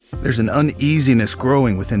There's an uneasiness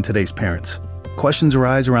growing within today's parents. Questions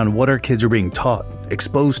arise around what our kids are being taught,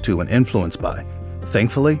 exposed to, and influenced by.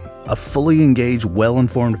 Thankfully, a fully engaged,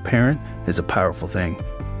 well-informed parent is a powerful thing.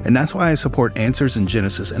 And that's why I support Answers in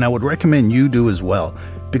Genesis, and I would recommend you do as well,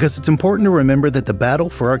 because it's important to remember that the battle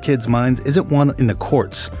for our kids' minds isn't one in the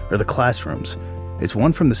courts or the classrooms. It's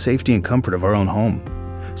one from the safety and comfort of our own home.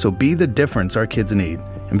 So be the difference our kids need,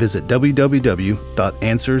 and visit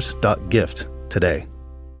www.answers.gift today.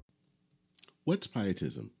 What's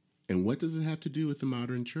Pietism, and what does it have to do with the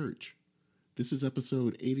modern church? This is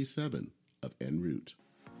episode 87 of En Route.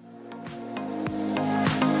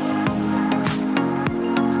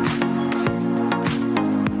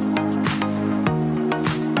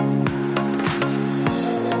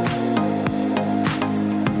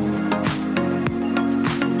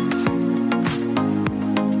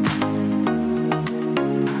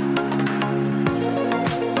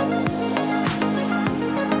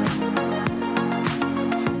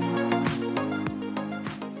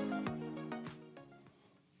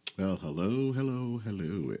 Well, hello.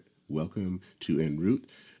 Welcome to En Route,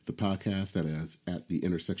 the podcast that is at the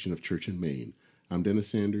intersection of church and Maine. I'm Dennis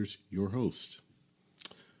Sanders, your host.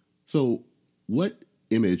 So, what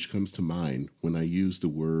image comes to mind when I use the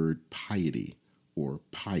word piety or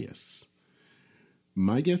pious?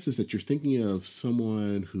 My guess is that you're thinking of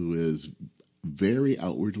someone who is very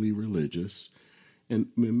outwardly religious and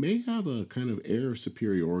may have a kind of air of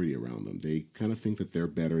superiority around them. They kind of think that they're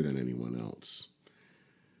better than anyone else.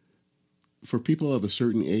 For people of a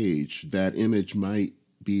certain age, that image might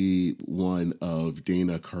be one of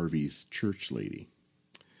Dana Carvey's church lady.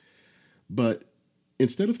 But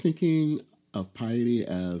instead of thinking of piety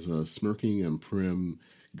as a smirking and prim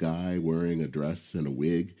guy wearing a dress and a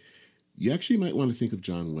wig, you actually might want to think of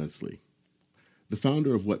John Wesley, the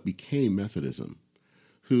founder of what became Methodism,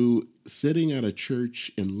 who, sitting at a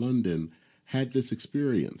church in London, had this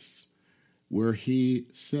experience where he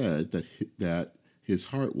said that his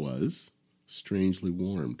heart was strangely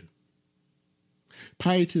warmed.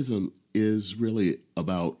 Pietism is really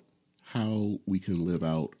about how we can live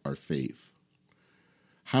out our faith.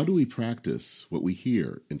 How do we practice what we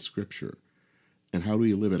hear in Scripture? And how do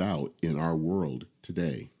we live it out in our world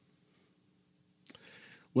today?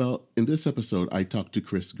 Well, in this episode, I talked to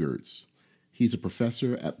Chris Gehrz. He's a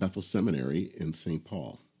professor at Bethel Seminary in St.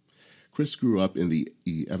 Paul. Chris grew up in the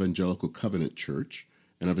Evangelical Covenant Church,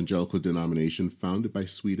 an evangelical denomination founded by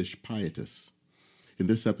Swedish pietists. In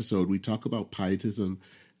this episode, we talk about pietism,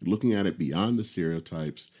 looking at it beyond the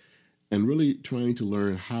stereotypes, and really trying to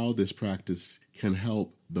learn how this practice can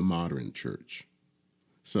help the modern church.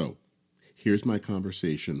 So, here's my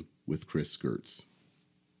conversation with Chris Gehrz.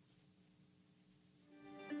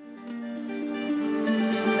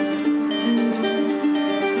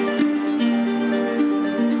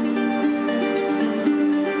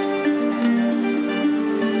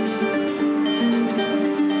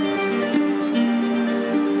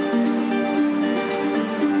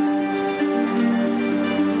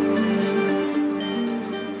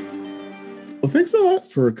 Well, thanks a lot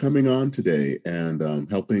for coming on today and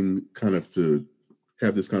helping kind of to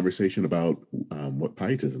have this conversation about what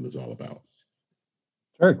pietism is all about.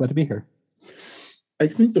 Sure, glad to be here. I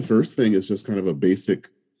think the first thing is just kind of a basic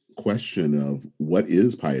question of what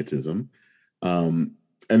is pietism, and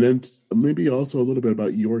then maybe also a little bit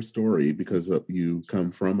about your story because you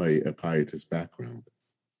come from a pietist background.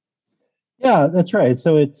 Yeah, that's right.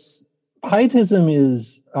 So pietism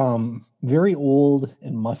is very old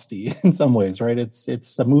and musty in some ways, right?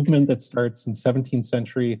 It's a movement that starts in 17th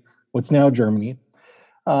century, what's now Germany.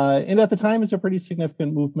 And at the time, it's a pretty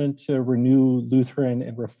significant movement to renew Lutheran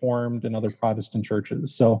and Reformed and other Protestant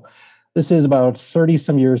churches. So this is about 30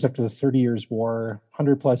 some years after the 30 Years' War,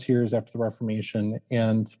 100 plus years after the Reformation.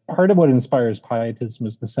 And part of what inspires pietism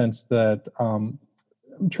is the sense that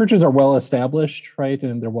churches are well established, right?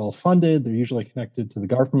 And they're well funded. They're usually connected to the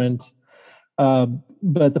government.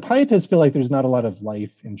 But the pietists feel like there's not a lot of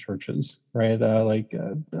life in churches, right?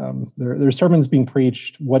 Their sermons being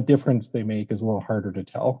preached, what difference they make is a little harder to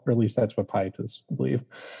tell, or at least that's what pietists believe.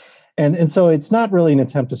 And so it's not really an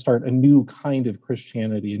attempt to start a new kind of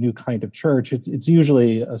Christianity, a new kind of church. It's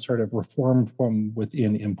usually a sort of reform from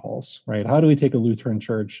within impulse, right? How do we take a Lutheran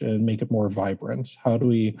church and make it more vibrant? How do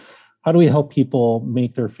we help people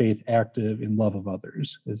make their faith active in love of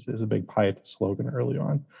others is a big pietist slogan early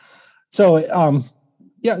on. So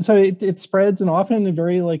it spreads, and often in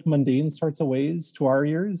very mundane sorts of ways to our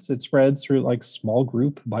ears. It spreads through small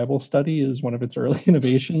group Bible study is one of its early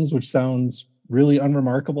innovations, which sounds really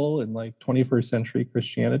unremarkable in 21st century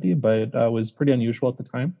Christianity, but was pretty unusual at the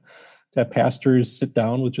time. to have pastors sit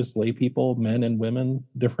down with just lay people, men and women,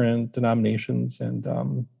 different denominations, and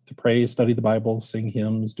to pray, study the Bible, sing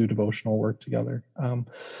hymns, do devotional work together. So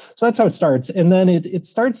that's how it starts. And then it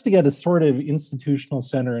starts to get a sort of institutional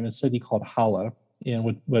center in a city called Halle,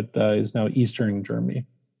 in what is now Eastern Germany.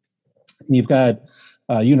 And you've got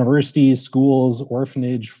universities, schools,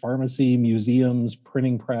 orphanage, pharmacy, museums,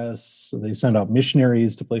 printing press. So they send out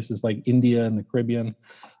missionaries to places like India and the Caribbean.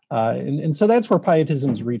 And so that's where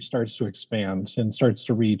Pietism's reach starts to expand and starts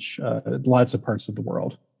to reach lots of parts of the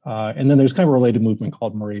world. And then there's kind of a related movement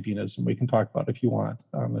called Moravianism we can talk about if you want.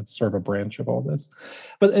 It's sort of a branch of all this.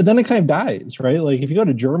 But then it kind of dies, right? Like if you go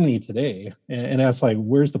to Germany today and ask like,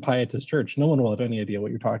 where's the Pietist church? No one will have any idea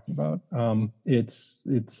what you're talking about.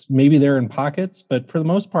 It's maybe there in pockets, but for the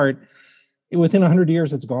most part, within 100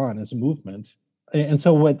 years, it's gone as a movement. And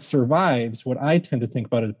so what survives, what I tend to think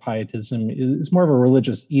about as Pietism, is more of a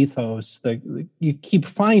religious ethos that you keep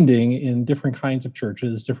finding in different kinds of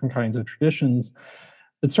churches, different kinds of traditions,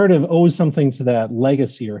 that sort of owes something to that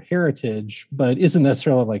legacy or heritage, but isn't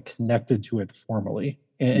necessarily like connected to it formally.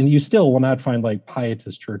 And you still will not find like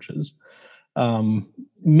Pietist churches.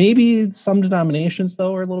 Maybe some denominations,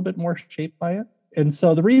 though, are a little bit more shaped by it. And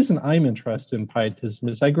so the reason I'm interested in Pietism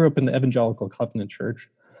is I grew up in the Evangelical Covenant Church,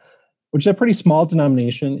 which is a pretty small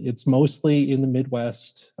denomination. It's mostly in the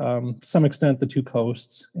Midwest, some extent the two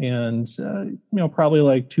coasts, and probably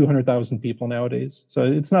like 200,000 people nowadays. So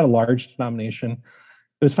it's not a large denomination.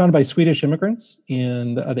 It was founded by Swedish immigrants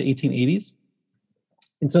in the 1880s.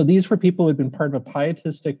 And so these were people who had been part of a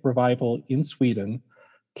pietistic revival in Sweden,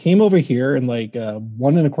 came over here, and like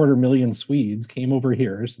 1.25 million Swedes came over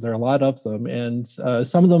here. So there are a lot of them. And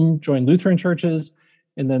some of them joined Lutheran churches.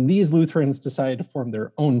 And then these Lutherans decided to form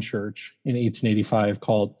their own church in 1885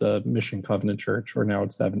 called the Mission Covenant Church, or now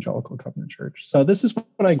it's the Evangelical Covenant Church. So this is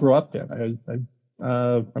what I grew up in.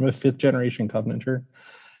 I'm a fifth generation Covenanter.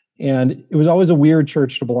 And it was always a weird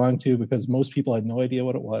church to belong to because most people had no idea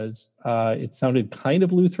what it was. It sounded kind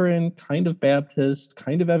of Lutheran, kind of Baptist,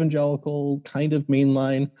 kind of evangelical, kind of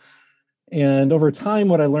mainline. And over time,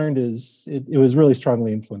 what I learned is it was really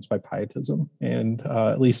strongly influenced by Pietism. And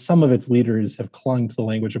at least some of its leaders have clung to the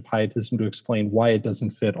language of Pietism to explain why it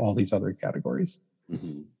doesn't fit all these other categories.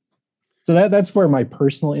 Mm-hmm. So that's where my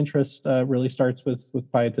personal interest really starts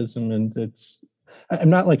with Pietism. And I'm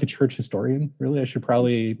not like a church historian, really. I should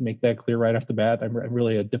probably make that clear right off the bat. I'm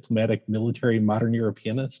really a diplomatic, military, modern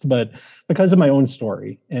Europeanist. But because of my own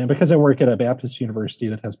story, and because I work at a Baptist university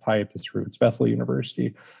that has Pietist roots, Bethel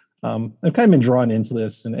University, I've kind of been drawn into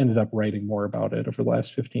this and ended up writing more about it over the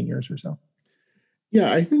last 15 years or so.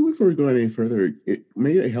 Yeah, I think before we go any further, it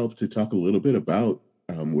may help to talk a little bit about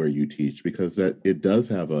where you teach, because that it does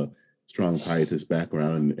have a strong Pietist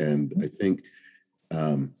background. And I think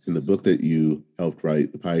in the book that you helped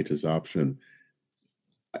write, The Pietist Option,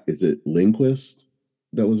 is it Lundquist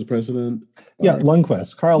that was the president? Yeah,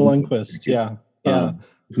 Lundquist, Karl Lundquist, yeah.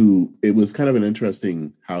 Who, it was kind of an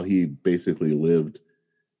interesting how he basically lived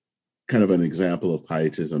kind of an example of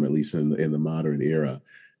Pietism, at least in the modern era.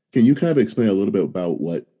 Can you kind of explain a little bit about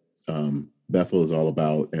what Bethel is all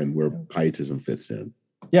about and where Pietism fits in?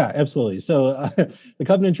 Yeah, absolutely. So the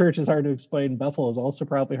Covenant Church is hard to explain. Bethel is also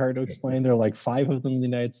probably hard to explain. There are like 5 of them in the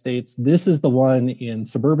United States. This is the one in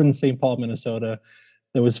suburban St. Paul, Minnesota,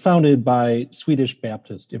 that was founded by Swedish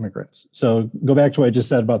Baptist immigrants. So go back to what I just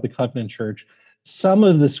said about the Covenant Church. Some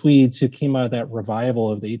of the Swedes who came out of that revival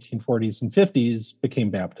of the 1840s and 50s became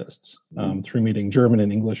Baptists through meeting German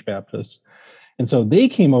and English Baptists. And so they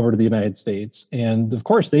came over to the United States. And of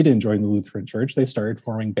course, they didn't join the Lutheran Church. They started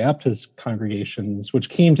forming Baptist congregations, which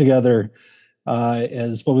came together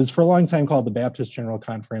as what was for a long time called the Baptist General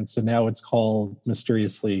Conference. And now it's called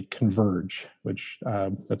mysteriously Converge, which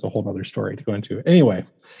that's a whole other story to go into. Anyway,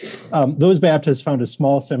 those Baptists found a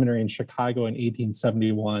small seminary in Chicago in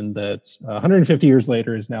 1871 that 150 years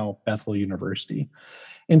later is now Bethel University.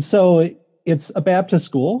 And so it's a Baptist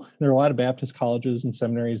school. There are a lot of Baptist colleges and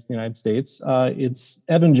seminaries in the United States. It's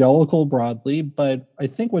evangelical broadly, but I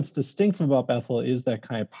think what's distinctive about Bethel is that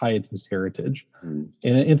kind of Pietist heritage. And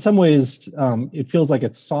in some ways, it feels like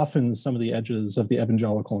it softens some of the edges of the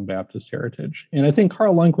evangelical and Baptist heritage. And I think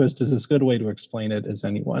Karl Lundquist is as good a way to explain it as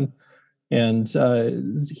anyone. And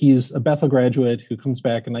he's a Bethel graduate who comes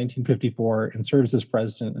back in 1954 and serves as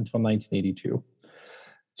president until 1982.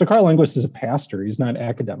 So Karl Lundquist is a pastor. He's not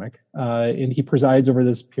academic. And he presides over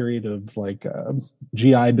this period of like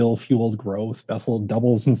GI Bill fueled growth. Bethel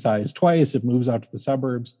doubles in size twice. It moves out to the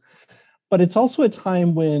suburbs. But it's also a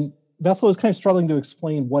time when Bethel is kind of struggling to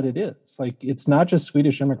explain what it is. Like, it's not just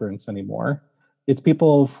Swedish immigrants anymore. It's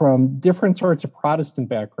people from different sorts of Protestant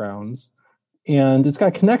backgrounds And it's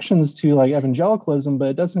got connections to like evangelicalism, but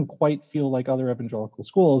it doesn't quite feel like other evangelical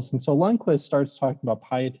schools. And so Lundquist starts talking about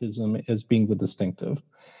pietism as being the distinctive.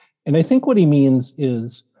 And I think what he means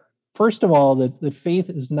is, first of all, that faith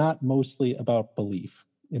is not mostly about belief.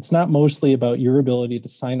 It's not mostly about your ability to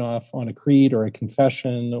sign off on a creed or a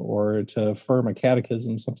confession or to affirm a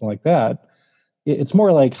catechism, something like that. It's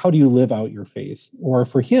more like, how do you live out your faith? Or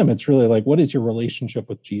for him, it's really like, what is your relationship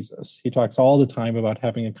with Jesus? He talks all the time about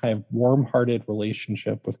having a kind of warm-hearted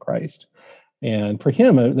relationship with Christ. And for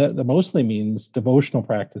him, that mostly means devotional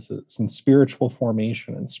practices and spiritual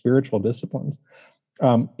formation and spiritual disciplines.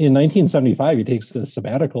 In 1975, he takes a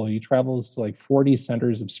sabbatical. He travels to like 40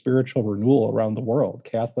 centers of spiritual renewal around the world,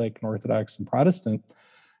 Catholic and Orthodox and Protestant.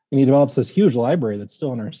 And he develops this huge library that's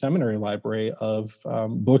still in our seminary library of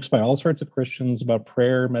books by all sorts of Christians about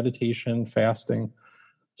prayer, meditation, fasting.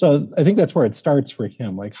 So I think that's where it starts for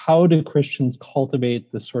him. Like, how do Christians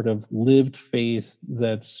cultivate this sort of lived faith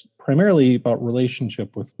that's primarily about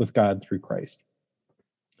relationship with God through Christ?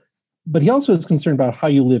 But he also is concerned about how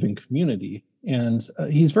you live in community. And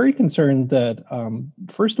he's very concerned that,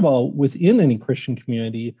 first of all, within any Christian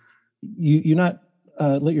community, you not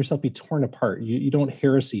let yourself be torn apart. You don't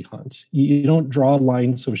heresy hunt. You don't draw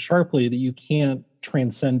lines so sharply that you can't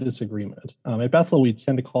transcend disagreement. At Bethel, we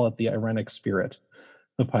tend to call it the irenic spirit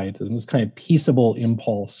of pietism, this kind of peaceable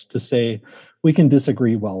impulse to say we can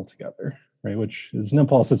disagree well together, right? Which is an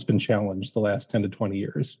impulse that's been challenged the last 10 to 20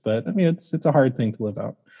 years. But I mean, it's a hard thing to live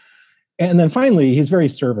out. And then finally, he's very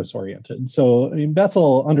service-oriented. So, I mean,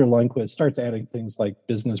 Bethel, under Lundquist, starts adding things like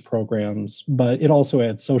business programs, but it also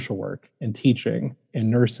adds social work and teaching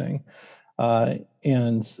and nursing. Even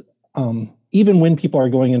when people are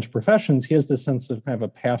going into professions, he has this sense of kind of a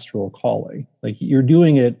pastoral calling. Like, you're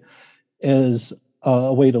doing it as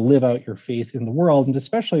a way to live out your faith in the world, and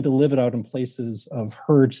especially to live it out in places of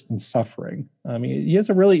hurt and suffering. I mean, he has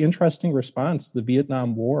a really interesting response to the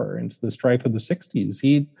Vietnam War and to the strife of the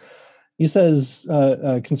 60s. He says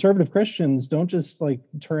conservative Christians don't just like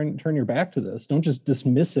turn your back to this. Don't just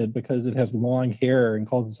dismiss it because it has long hair and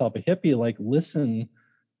calls itself a hippie. Like, listen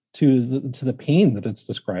to the pain that it's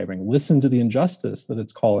describing. Listen to the injustice that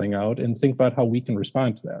it's calling out, and think about how we can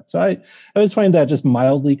respond to that. So I always find that just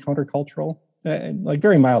mildly countercultural, like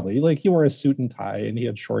very mildly. Like, he wore a suit and tie and he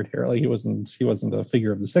had short hair. Like, he wasn't a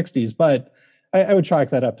figure of the 60s. But I would chalk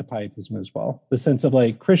that up to pietism as well. The sense of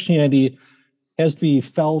like Christianity has to be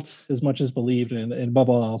felt as much as believed, and above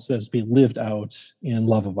all else, has to be lived out in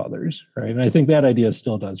love of others, right? And I think that idea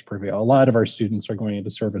still does prevail. A lot of our students are going into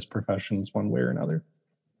service professions one way or another.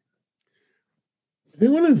 I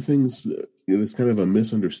think one of the things that's kind of a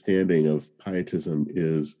misunderstanding of pietism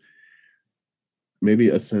is maybe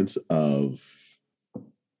a sense of,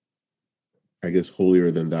 I guess, holier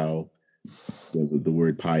than thou. The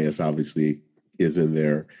word pious obviously is in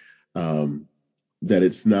there. That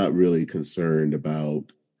it's not really concerned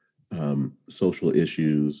about social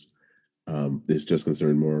issues. It's just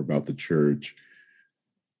concerned more about the church.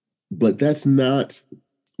 But that's not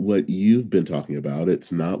what you've been talking about.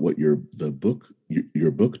 It's not what your book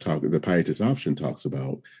talk, the Pietist Option, talks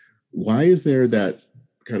about. Why is there that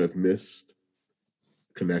kind of missed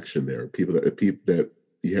connection there? People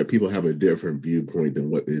have a different viewpoint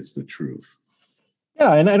than what is the truth.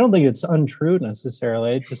 Yeah, and I don't think it's untrue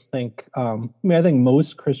necessarily. I just think, I think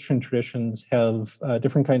most Christian traditions have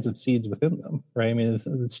different kinds of seeds within them, right? I mean,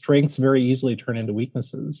 the strengths very easily turn into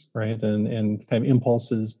weaknesses, right? And kind of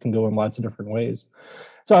impulses can go in lots of different ways.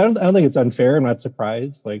 So I don't think it's unfair. I'm not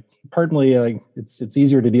surprised. Like, partly, like it's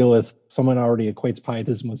easier to deal with someone already equates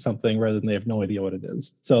pietism with something rather than they have no idea what it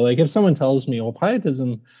is. So, like, if someone tells me, well,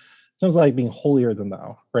 pietism sounds like being holier than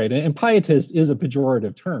thou, right? And pietist is a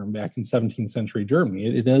pejorative term back in 17th century Germany.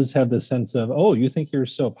 It does have this sense of, oh, you think you're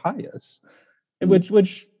so pious, which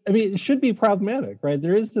I mean, it should be problematic, right?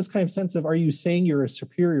 There is this kind of sense of, are you saying you're a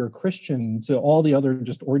superior Christian to all the other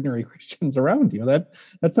just ordinary Christians around you?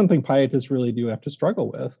 That's something pietists really do have to struggle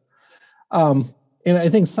with. And I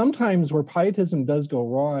think sometimes where pietism does go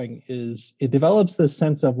wrong is it develops this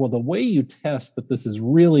sense of, well, the way you test that this is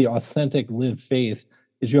really authentic lived faith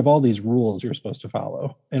is you have all these rules you're supposed to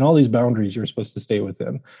follow and all these boundaries you're supposed to stay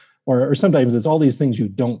within. Or sometimes it's all these things you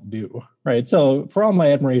don't do, right? So for all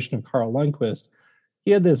my admiration of Karl Lundquist,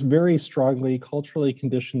 he had this very strongly culturally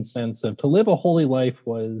conditioned sense of to live a holy life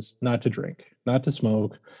was not to drink, not to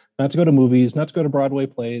smoke, not to go to movies, not to go to Broadway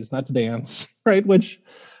plays, not to dance, right? Which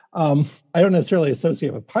I don't necessarily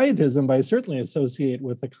associate with pietism, but I certainly associate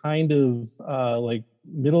with a kind of like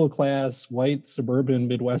middle-class, white, suburban,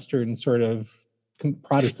 Midwestern sort of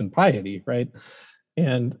Protestant piety, right?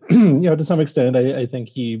 And, to some extent, I think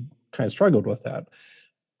he kind of struggled with that.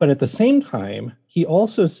 But at the same time, he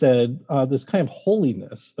also said this kind of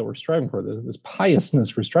holiness that we're striving for, this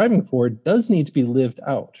piousness we're striving for, does need to be lived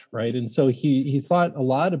out, right? And so he thought a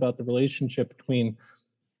lot about the relationship between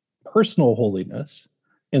personal holiness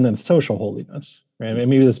and then social holiness, right? And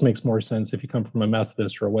maybe this makes more sense if you come from a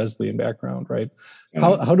Methodist or a Wesleyan background, right?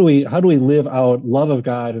 How do we live out love of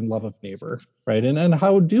God and love of neighbor, right? And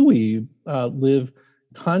how do we live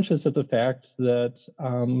conscious of the fact that,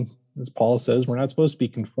 as Paul says, we're not supposed to be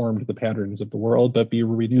conformed to the patterns of the world, but be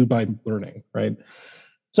renewed by learning, right?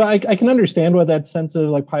 So I can understand where that sense of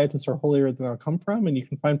like pietists are holier than thou come from, and you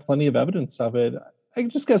can find plenty of evidence of it. I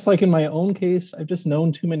just guess, like in my own case, I've just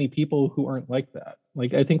known too many people who aren't like that.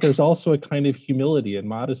 Like, I think there's also a kind of humility and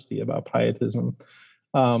modesty about pietism.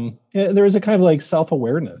 There is a kind of like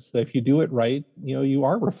self-awareness that if you do it right, you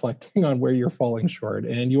are reflecting on where you're falling short,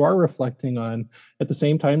 and you are reflecting on, at the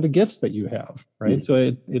same time, the gifts that you have, right?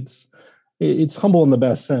 Mm-hmm. So it's humble in the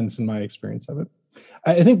best sense, in my experience of it.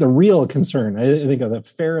 I think the real concern, I think of the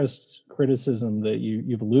fairest criticism that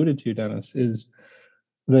you've alluded to, Dennis, is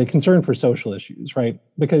the concern for social issues, right?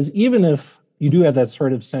 Because even if you do have that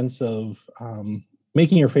sort of sense of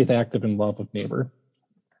making your faith active in love of neighbor,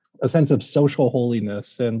 a sense of social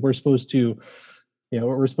holiness, and we're supposed to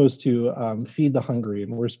feed the hungry,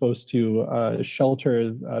 and we're supposed to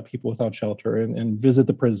shelter people without shelter, and visit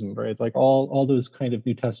the prison, right? Like all those kind of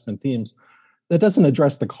New Testament themes. That doesn't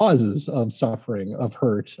address the causes of suffering, of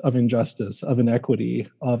hurt, of injustice, of inequity,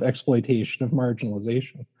 of exploitation, of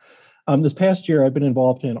marginalization. This past year, I've been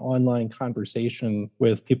involved in an online conversation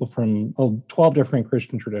with people from 12 different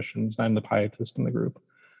Christian traditions. I'm the pietist in the group.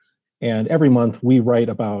 And every month we write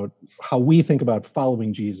about how we think about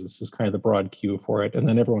following Jesus is kind of the broad cue for it. And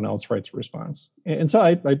then everyone else writes a response. And so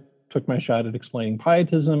I took my shot at explaining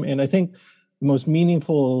pietism. And I think the most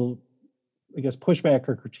meaningful, pushback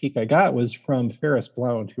or critique I got was from Ferris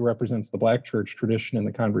Blount, who represents the Black church tradition in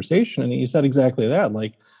the conversation. And he said exactly that.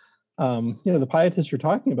 Like, the pietists you're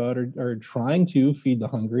talking about are trying to feed the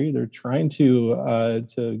hungry. They're trying to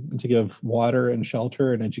give water and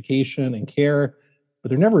shelter and education and care, but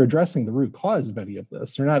they're never addressing the root cause of any of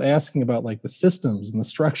this. They're not asking about like the systems and the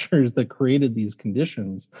structures that created these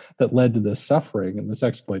conditions that led to this suffering and this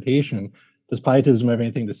exploitation. Does pietism have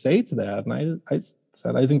anything to say to that? And I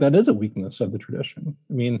said, I think that is a weakness of the tradition.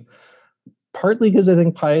 I mean, partly because I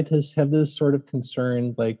think pietists have this sort of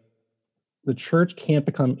concern, like, the church can't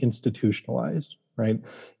become institutionalized, right?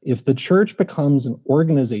 If the church becomes an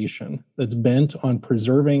organization that's bent on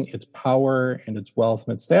preserving its power and its wealth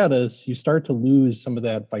and its status, you start to lose some of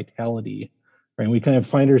that vitality, right? We kind of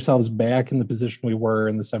find ourselves back in the position we were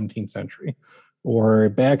in the 17th century, or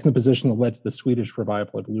back in the position that led to the Swedish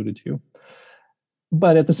revival I've alluded to.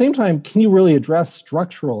 But at the same time, can you really address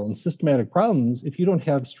structural and systematic problems if you don't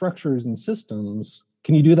have structures and systems?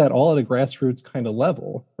 Can you do that all at a grassroots kind of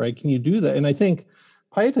level, right? Can you do that? And I think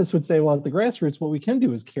pietists would say, well, at the grassroots, what we can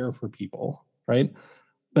do is care for people, right?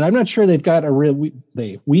 But I'm not sure they've got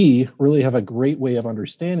we really have a great way of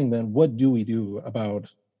understanding then what do we do about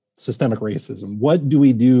systemic racism? What do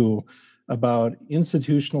we do about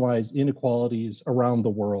institutionalized inequalities around the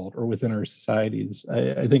world or within our societies?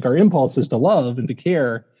 I think our impulse is to love and to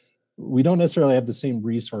care. We don't necessarily have the same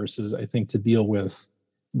resources, I think, to deal with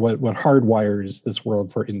what hardwires this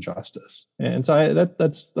world for injustice. And so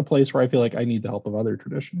that's the place where I feel like I need the help of other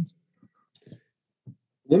traditions.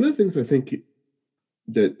 One of the things I think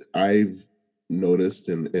that I've noticed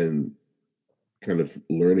and kind of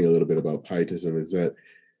learning a little bit about pietism is that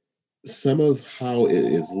some of how it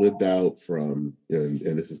is lived out from,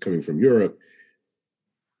 and this is coming from Europe,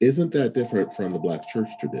 isn't that different from the Black church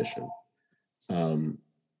tradition.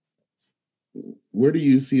 Where do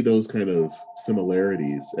you see those kind of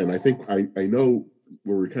similarities? And I think I know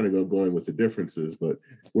where we're kind of going with the differences, but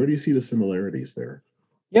where do you see the similarities there?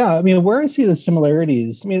 Yeah, I mean, where I see the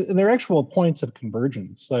similarities, I mean, they're actual points of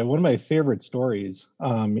convergence. Like, one of my favorite stories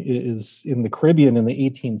is in the Caribbean in the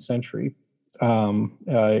 18th century.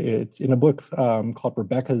 It's in a book called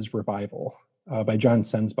Rebecca's Revival by John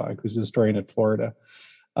Sensbach, who's a historian at Florida.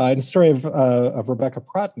 And the story of Rebecca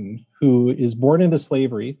Pratton, who is born into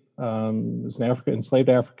slavery, is an enslaved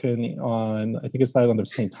African on, I think it's the island of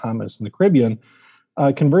St. Thomas in the Caribbean,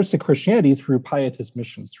 converts to Christianity through pietist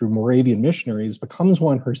missions, through Moravian missionaries, becomes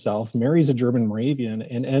one herself, marries a German Moravian,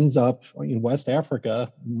 and ends up in West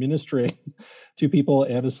Africa ministering to people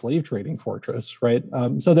at a slave trading fortress, right?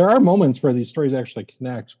 So there are moments where these stories actually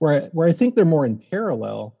connect. Where I think they're more in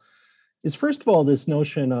parallel is, first of all, this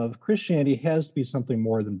notion of Christianity has to be something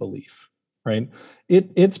more than belief, right?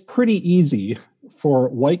 It's pretty easy for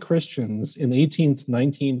white Christians in the 18th,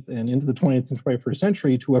 19th, and into the 20th and 21st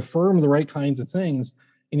century to affirm the right kinds of things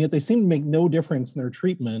and yet they seem to make no difference in their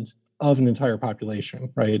treatment of an entire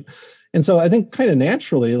population, right? And so I think kind of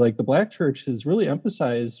naturally, like the Black church has really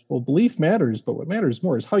emphasized, well, belief matters, but what matters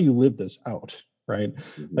more is how you live this out, right?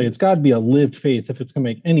 Like it's got to be a lived faith if it's going to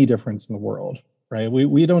make any difference in the world, right?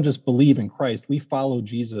 We don't just believe in Christ, we follow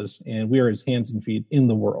Jesus and we are his hands and feet in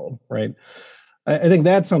the world, right? I think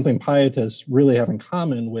that's something pietists really have in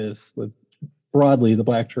common with broadly the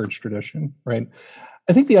Black church tradition, right?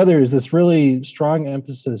 I think the other is this really strong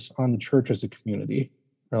emphasis on the church as a community.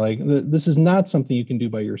 Like this is not something you can do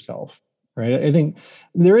by yourself, right? I think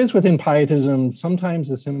there is within pietism sometimes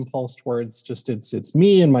this impulse towards just it's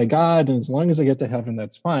me and my God, and as long as I get to heaven,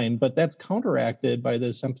 that's fine. But that's counteracted by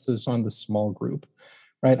this emphasis on the small group,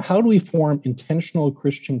 right? How do we form intentional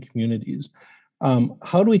Christian communities?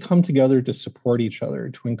 How do we come together to support each other,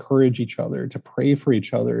 to encourage each other, to pray for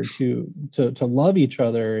each other, to love each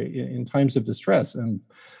other in times of distress? And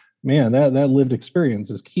man, that lived experience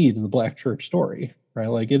is key to the Black church story, right?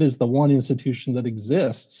 Like it is the one institution that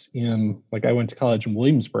exists in, like I went to college in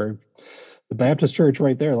Williamsburg, the Baptist church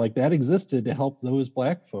right there, like that existed to help those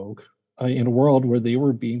Black folk in a world where they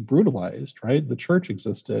were being brutalized, right? The church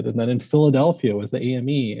existed. And then in Philadelphia with the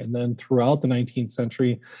AME, and then throughout the 19th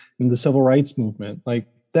century in the civil rights movement, like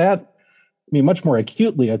that, I mean, much more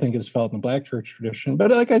acutely, I think, is felt in the Black church tradition.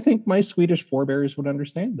 But like, I think my Swedish forebears would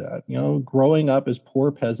understand that, you know, growing up as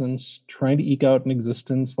poor peasants, trying to eke out an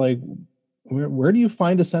existence, like where do you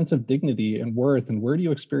find a sense of dignity and worth, and where do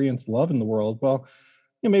you experience love in the world? Well,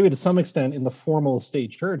 you know, maybe to some extent in the formal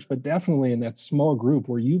state church, but definitely in that small group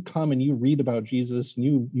where you come and you read about Jesus and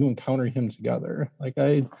you encounter him together. Like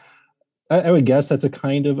I would guess that's a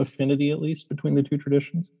kind of affinity, at least, between the two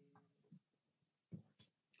traditions.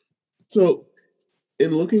 So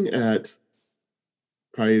in looking at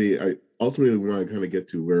piety, I ultimately want to kind of get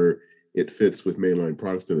to where it fits with mainline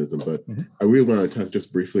Protestantism, but I really want to talk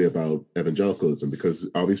just briefly about evangelicalism, because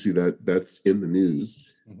obviously that's in the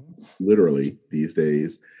news literally these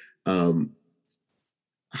days. How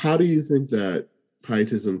do you think that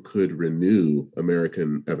pietism could renew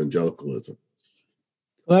American evangelicalism?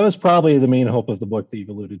 Well, that was probably the main hope of the book that you've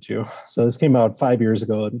alluded to. So this came out 5 years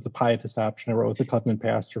ago, the Pietist option I wrote with a Covenant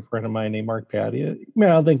pastor friend of mine named Mark Patty. I mean, I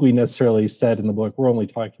don't think we necessarily said in the book, we're only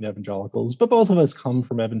talking to evangelicals, but both of us come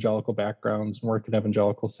from evangelical backgrounds and work in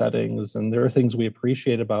evangelical settings, and there are things we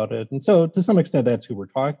appreciate about it. And so to some extent, that's who we're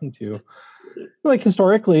talking to. Like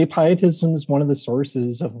historically, pietism is one of the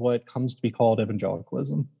sources of what comes to be called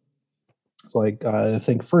evangelicalism. It's like, I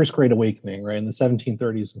think, First Great Awakening, right, in the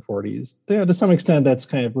 1730s and 40s. Yeah, to some extent, that's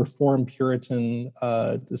kind of Reformed Puritan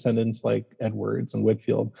descendants like Edwards and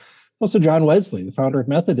Whitefield. Also, John Wesley, the founder of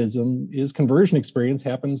Methodism, his conversion experience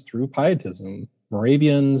happens through pietism,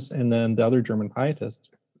 Moravians, and then the other German pietists.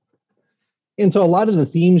 And so a lot of the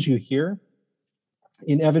themes you hear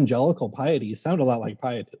in evangelical piety sound a lot like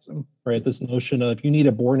pietism, right? This notion of you need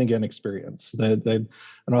a born-again experience, that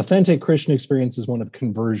an authentic Christian experience is one of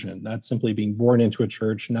conversion, not simply being born into a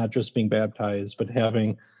church, not just being baptized, but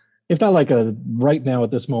having, if not like a right now at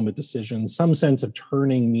this moment decision, some sense of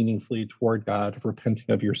turning meaningfully toward God, of repenting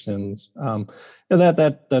of your sins. And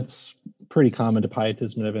that's pretty common to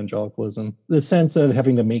pietism and evangelicalism. The sense of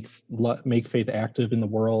having to make faith active in the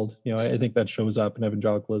world, you know, I think that shows up in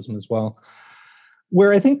evangelicalism as well.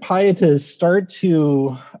 Where I think pietists start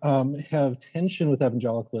to have tension with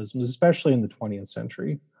evangelicalism, especially in the 20th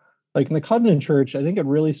century. Like in the Covenant Church, I think it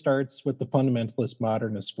really starts with the fundamentalist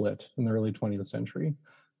modernist split in the early 20th century.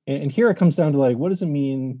 And here it comes down to like, what does it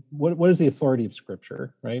mean? What is the authority of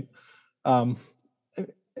Scripture, right? I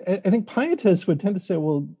think pietists would tend to say,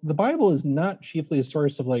 well, the Bible is not chiefly a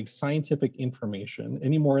source of like scientific information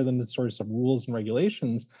any more than a source of rules and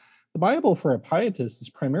regulations. The Bible for a pietist is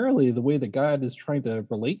primarily the way that God is trying to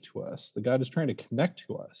relate to us, that God is trying to connect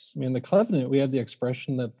to us. I mean, in the covenant, we have the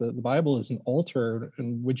expression that the Bible is an altar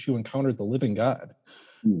in which you encounter the living God,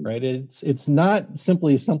 right? It's not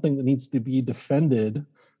simply something that needs to be defended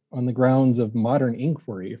on the grounds of modern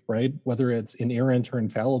inquiry, right? Whether it's inerrant or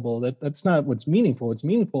infallible, that's not what's meaningful. What's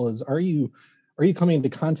meaningful is, are you coming into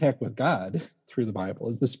contact with God through the Bible?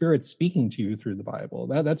 Is the Spirit speaking to you through the Bible?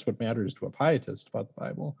 That's what matters to a pietist about the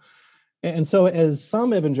Bible. And so as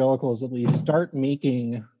some evangelicals at least start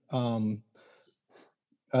making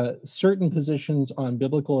certain positions on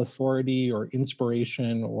biblical authority or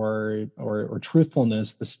inspiration or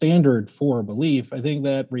truthfulness the standard for belief, I think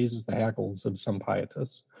that raises the hackles of some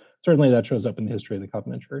pietists. Certainly that shows up in the history of the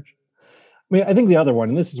Covenant Church. I mean, I think the other one,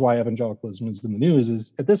 and this is why evangelicalism is in the news,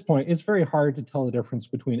 is at this point, it's very hard to tell the difference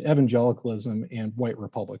between evangelicalism and white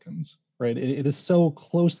Republicans, right? It is so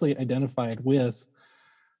closely identified with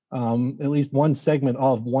at least one segment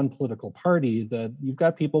of one political party, that you've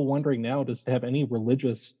got people wondering now, does it have any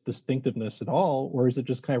religious distinctiveness at all, or is it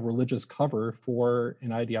just kind of religious cover for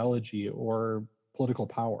an ideology or political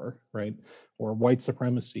power, right? Or white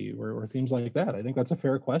supremacy or themes like that? I think that's a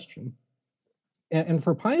fair question. And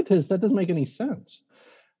for pietists, that doesn't make any sense,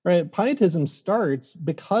 right? Pietism starts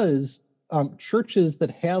because churches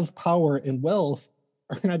that have power and wealth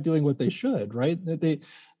are not doing what they should, right?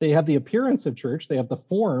 They have the appearance of church, they have the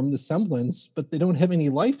form, the semblance, but they don't have any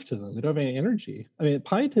life to them. They don't have any energy. I mean,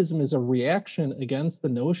 pietism is a reaction against the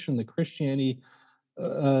notion that Christianity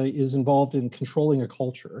is involved in controlling a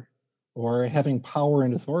culture or having power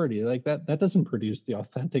and authority. Like that doesn't produce the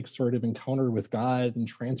authentic sort of encounter with God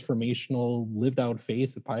and transformational lived out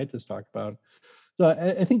faith that pietists talk about. So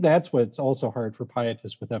I think that's what's also hard for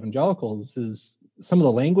pietists with evangelicals is some of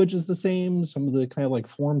the language is the same, some of the kind of like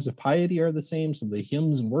forms of piety are the same, some of the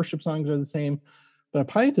hymns and worship songs are the same, but a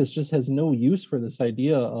pietist just has no use for this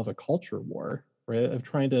idea of a culture war, right? Of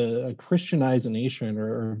trying to Christianize a nation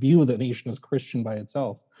or view the nation as Christian by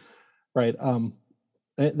itself, right?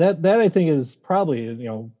 That I think is probably,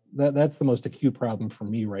 that's the most acute problem for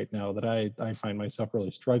me right now that I find myself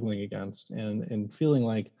really struggling against and feeling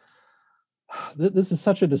like this is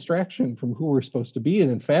such a distraction from who we're supposed to be.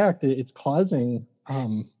 And in fact, it's causing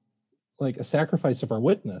like a sacrifice of our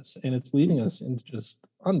witness, and it's leading us into just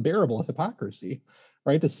unbearable hypocrisy,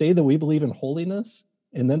 right? To say that we believe in holiness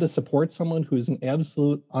and then to support someone who is an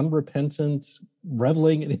absolute unrepentant,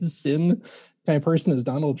 reveling in his sin kind of person as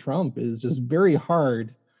Donald Trump is just very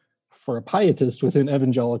hard for a pietist within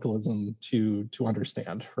evangelicalism to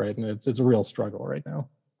understand, right? And it's a real struggle right now.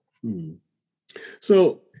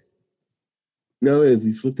 So now that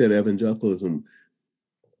we've looked at evangelicalism,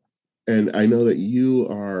 and I know that you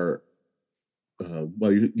are,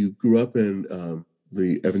 you grew up in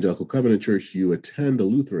the Evangelical Covenant Church, you attend a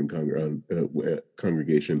Lutheran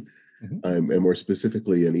congregation, and more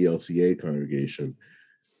specifically an ELCA congregation.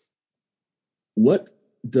 What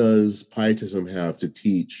does pietism have to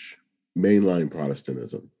teach mainline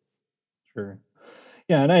Protestantism? Sure.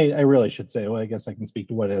 Yeah, and I really should say, well, I guess I can speak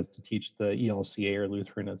to what it has to teach the ELCA or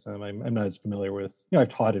Lutheranism. I'm not as familiar with, I've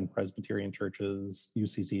taught in Presbyterian churches,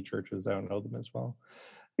 UCC churches, I don't know them as well.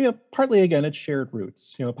 Partly, again, it's shared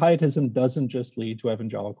roots. Pietism doesn't just lead to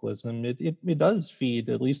evangelicalism. It does feed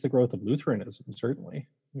at least the growth of Lutheranism, certainly.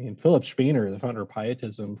 I mean, Philip Spener, the founder of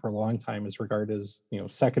Pietism, for a long time is regarded as,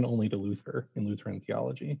 second only to Luther in Lutheran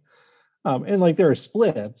theology. And like there are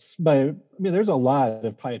splits, but I mean, there's a lot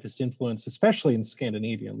of pietist influence, especially in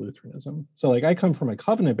Scandinavian Lutheranism. So like I come from a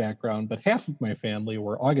covenant background, but half of my family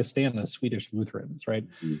were Augustana Swedish Lutherans, right?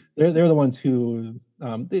 They're the ones who,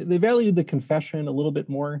 they valued the confession a little bit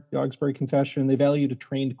more, the Augsburg Confession. They valued a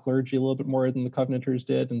trained clergy a little bit more than the Covenanters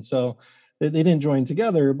did. And so they didn't join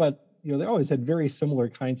together, but they always had very similar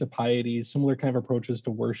kinds of piety, similar kind of approaches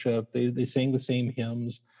to worship. They sang the same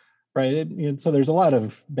hymns. Right. And so there's a lot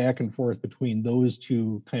of back and forth between those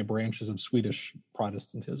two kind of branches of Swedish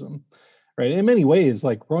Protestantism. Right. In many ways,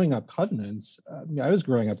 like growing up Covenants, I was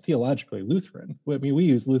growing up theologically Lutheran. I mean, we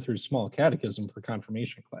use Luther's small catechism for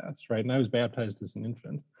confirmation class. Right. And I was baptized as an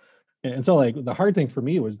infant. And so like the hard thing for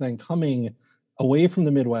me was then coming away from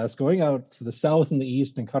the Midwest, going out to the South and the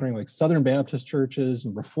East and encountering like Southern Baptist churches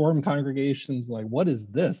and Reformed congregations. Like, what is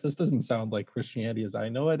this? This doesn't sound like Christianity as I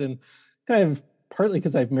know it. And kind of partly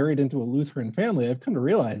because I've married into a Lutheran family, I've come to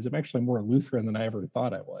realize I'm actually more Lutheran than I ever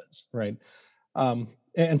thought I was, right?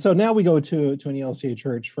 And so now we go to an ELCA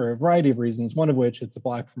church for a variety of reasons, one of which it's a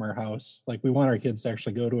block from our house. Like we want our kids to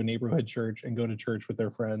actually go to a neighborhood church and go to church with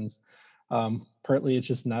their friends. Partly it's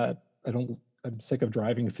just not, I'm sick of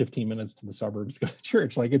driving 15 minutes to the suburbs to go to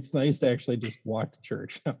church. Like it's nice to actually just walk to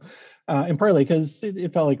church. And partly because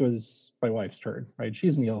it felt like it was my wife's turn, right?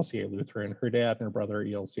 She's an ELCA Lutheran. Her dad and her brother are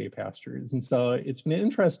ELCA pastors. And so it's been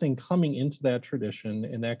interesting coming into that tradition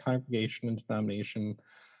and that congregation and denomination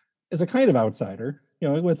as a kind of outsider,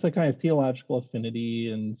 with a kind of theological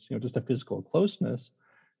affinity and, just a physical closeness.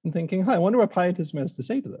 And thinking, I wonder what pietism has to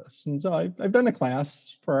say to this. And so I've done a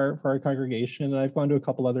class for our congregation, and I've gone to a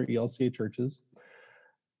couple other ELCA churches.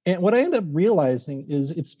 And what I end up realizing is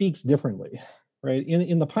it speaks differently, right?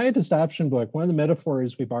 In the Pietist Option book, one of the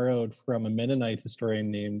metaphors we borrowed from a Mennonite historian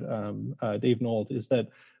named Dave Nold is that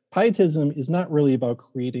pietism is not really about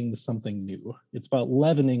creating something new. It's about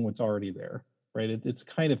leavening what's already there, right? It's a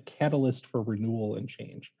kind of catalyst for renewal and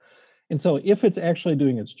change. And so if it's actually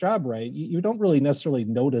doing its job right, you don't really necessarily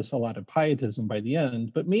notice a lot of pietism by the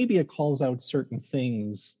end, but maybe it calls out certain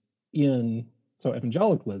things in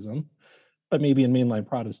evangelicalism, but maybe in mainline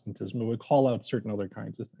Protestantism, it would call out certain other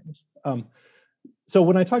kinds of things. So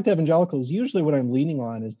when I talk to evangelicals, usually what I'm leaning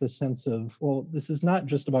on is the sense of, well, this is not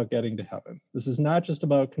just about getting to heaven. This is not just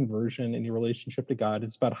about conversion and your relationship to God.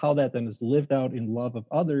 It's about how that then is lived out in love of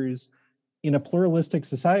others in a pluralistic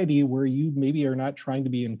society where you maybe are not trying to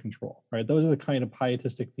be in control, right? Those are the kind of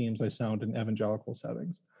pietistic themes I sound in evangelical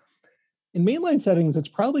settings. In mainline settings, it's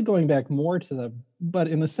probably going back more to but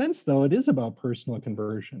in a sense, though, it is about personal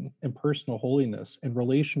conversion and personal holiness and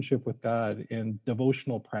relationship with God and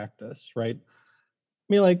devotional practice, right?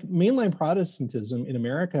 I mean, like mainline Protestantism in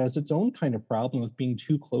America has its own kind of problem with being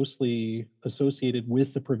too closely associated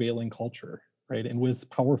with the prevailing culture, right? And with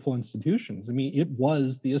powerful institutions. I mean, it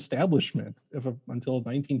was the establishment until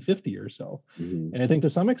 1950 or so. Mm-hmm. And I think to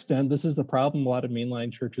some extent, this is the problem a lot of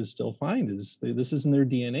mainline churches still find is this is in their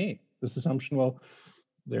DNA. This assumption, well,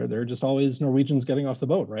 they're just always Norwegians getting off the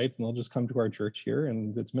boat, right? And they'll just come to our church here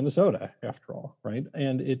and it's Minnesota after all, right?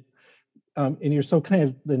 And and you're so kind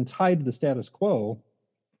of then tied to the status quo,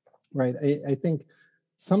 right? I think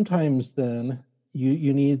sometimes then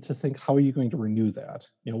you need to think, how are you going to renew that?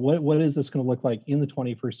 You know, what is this going to look like in the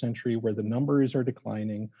 21st century where the numbers are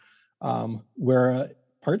declining, where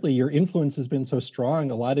partly your influence has been so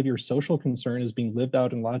strong, a lot of your social concern is being lived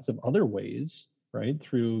out in lots of other ways, right?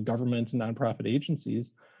 Through government and nonprofit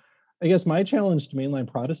agencies. I guess my challenge to mainline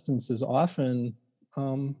Protestants is often,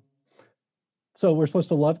 so we're supposed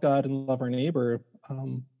to love God and love our neighbor.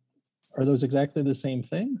 Are those exactly the same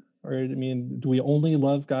thing? Or, I mean, do we only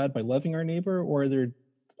love God by loving our neighbor, or are there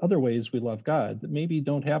other ways we love God that maybe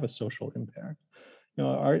don't have a social impact? You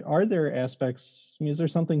know, are there aspects, I mean, is there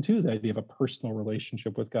something to the idea of a personal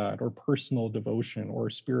relationship with God or personal devotion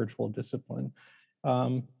or spiritual discipline?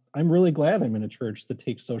 I'm really glad I'm in a church that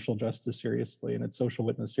takes social justice seriously and its social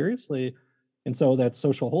witness seriously. And so that's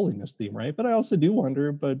social holiness theme, right? But I also do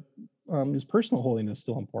wonder, is personal holiness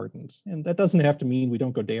still important? And that doesn't have to mean we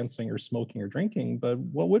don't go dancing or smoking or drinking, but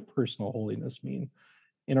what would personal holiness mean?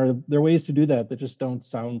 And are there ways to do that that just don't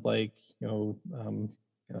sound like,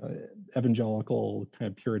 evangelical,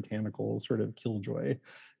 kind of puritanical sort of killjoy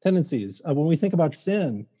tendencies? When we think about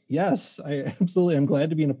sin, yes, I'm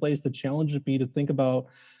glad to be in a place that challenges me to think about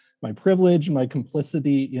my privilege, my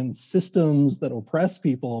complicity in systems that oppress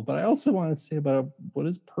people. But I also want to say about what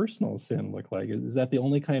does personal sin look like? Is that the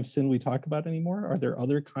only kind of sin we talk about anymore? Are there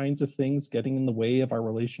other kinds of things getting in the way of our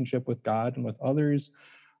relationship with God and with others?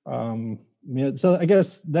 So I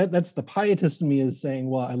guess that's the pietist in me is saying,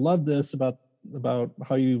 well, I love this about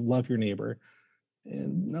how you love your neighbor.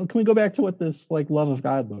 And now can we go back to what this like love of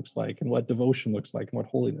God looks like and what devotion looks like and what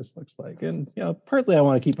holiness looks like? And partly I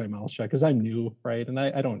want to keep my mouth shut because I'm new, right? And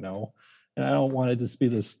I don't know. And I don't want to just be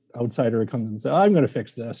this outsider who comes and says, I'm going to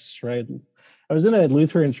fix this, right? I was in a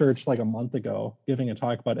Lutheran church like a month ago giving a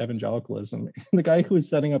talk about evangelicalism. And the guy who was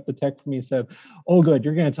setting up the tech for me said, oh, good,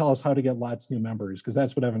 you're going to tell us how to get lots of new members because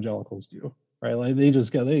that's what evangelicals do, right? Like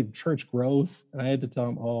they church growth. And I had to tell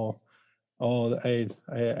him,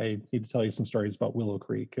 I need to tell you some stories about Willow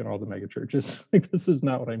Creek and all the mega churches. Like this is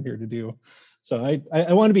not what I'm here to do. So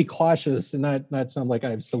I want to be cautious and not sound like I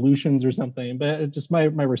have solutions or something, but just my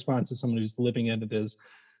response as someone who's living in it is,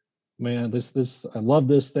 man, this I love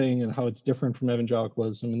this thing and how it's different from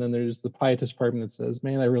evangelicalism. And then there's the pietist part that says,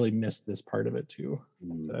 man, I really missed this part of it too.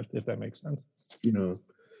 If that makes sense.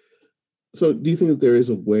 So do you think that there is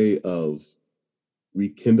a way of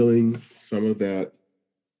rekindling some of that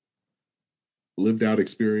lived out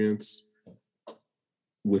experience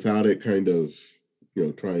without it kind of,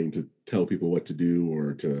 trying to tell people what to do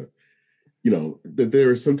or to, that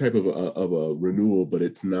there is some type of a renewal, but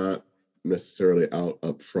it's not necessarily out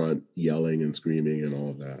up front yelling and screaming and all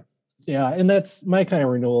of that. Yeah. And that's my kind of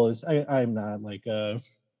renewal is I'm not like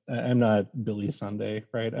I'm not Billy Sunday,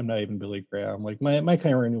 right? I'm not even Billy Graham. Like my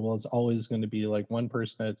kind of renewal is always going to be like one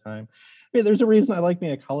person at a time. I mean, there's a reason I like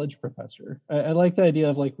being a college professor. I like the idea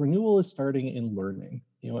of like renewal is starting in learning,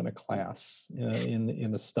 in a class,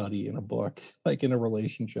 in a study, in a book, like in a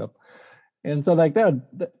relationship. And so like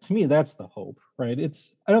that to me, that's the hope, right?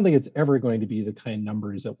 I don't think it's ever going to be the kind of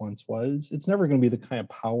numbers it once was. It's never going to be the kind of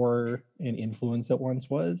power and influence it once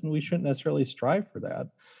was. And we shouldn't necessarily strive for that.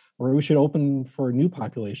 Or we should open for new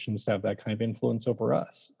populations to have that kind of influence over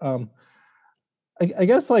us. I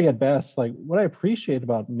guess like at best, like what I appreciate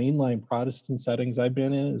about mainline Protestant settings I've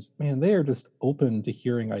been in is, man, they are just open to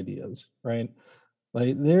hearing ideas, right?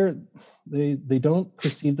 Like they don't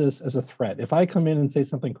perceive this as a threat. If I come in and say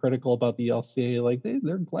something critical about the LCA, like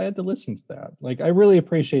they're glad to listen to that. Like I really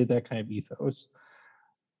appreciate that kind of ethos.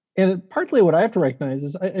 And partly what I have to recognize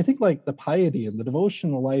is I think like the piety and the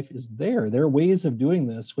devotional life is there. There are ways of doing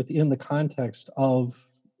this within the context of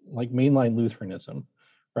like mainline Lutheranism,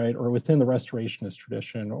 right? Or within the Restorationist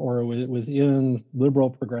tradition, or within liberal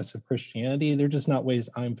progressive Christianity. They're just not ways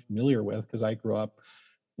I'm familiar with because I grew up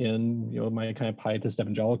in my kind of pietist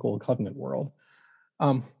evangelical covenant world.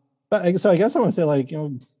 So I guess I want to say, like,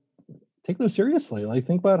 take those seriously. Like,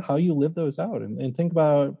 think about how you live those out, and think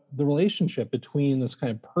about the relationship between this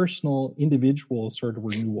kind of personal, individual sort of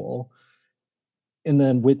renewal, and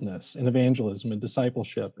then witness and evangelism and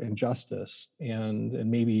discipleship and justice, and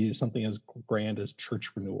maybe something as grand as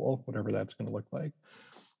church renewal, whatever that's going to look like.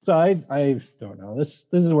 So I don't know. This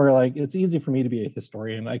is where, like, it's easy for me to be a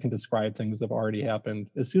historian. I can describe things that have already happened.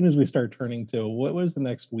 As soon as we start turning to what was the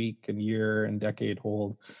next week and year and decade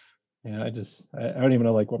hold, and I don't even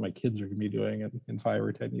know, like, what my kids are going to be doing in 5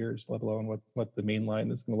 or 10 years, let alone what the main line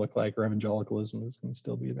is going to look like, or evangelicalism is going to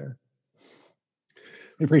still be there.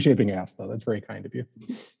 I appreciate being asked, though. That's very kind of you.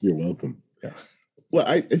 You're welcome. Yeah. Well,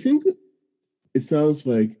 I think it sounds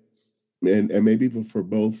like, and maybe for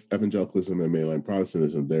both evangelicalism and mainline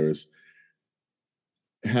Protestantism,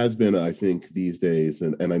 has been, I think, these days,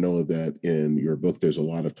 and I know that in your book, there's a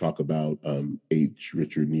lot of talk about H.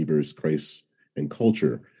 Richard Niebuhr's Christ and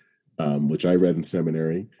Culture, which I read in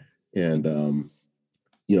seminary. And,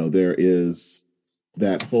 there is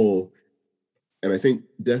that whole, and I think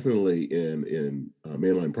definitely in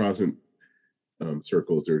mainline Protestant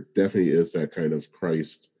circles, there definitely is that kind of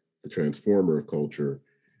Christ, the transformer culture.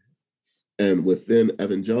 And within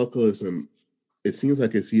evangelicalism, it seems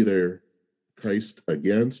like it's either Christ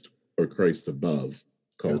against or Christ above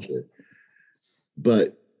culture. Yeah.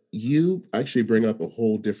 But you actually bring up a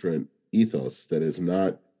whole different ethos that is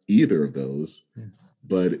not either of those,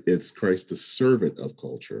 but it's Christ, the servant of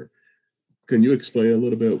culture. Can you explain a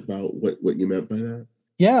little bit about what you meant by that?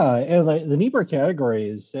 Yeah, and like the Niebuhr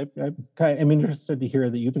categories, I'm interested to hear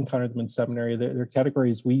that you've encountered them in seminary. They're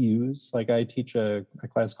categories we use. Like, I teach a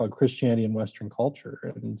class called Christianity and Western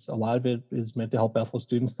Culture, and a lot of it is meant to help Bethel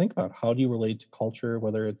students think about how do you relate to culture,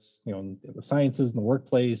 whether it's in the sciences, in the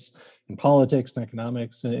workplace, in politics and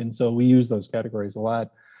economics, and so we use those categories a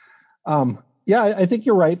lot. Yeah, I think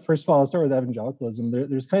you're right. First of all, I'll start with evangelicalism.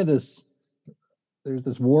 There's kind of this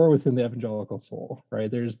war within the evangelical soul,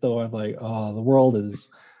 right? There's the one like, oh, the world is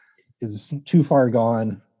too far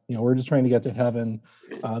gone. We're just trying to get to heaven.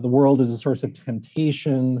 The world is a source of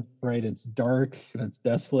temptation, right? It's dark and it's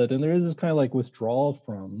desolate. And there is this kind of like withdrawal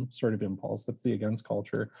from sort of impulse. That's the against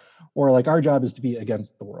culture. Or like, our job is to be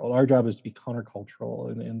against the world. Our job is to be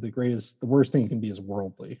countercultural. And the worst thing you can be is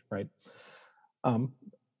worldly, right?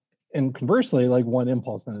 And conversely, like, one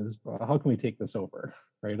impulse then is, how can we take this over,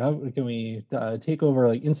 right? How can we take over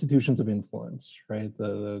like institutions of influence, right?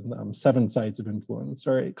 The 7 sites of influence.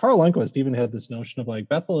 Or Karl Lundquist even had this notion of like,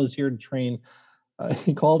 Bethel is here to train.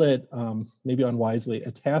 He called it, maybe unwisely,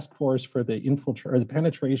 a task force for the the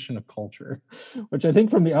penetration of culture, which I think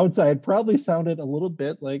from the outside probably sounded a little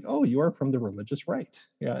bit like, oh, you are from the religious right.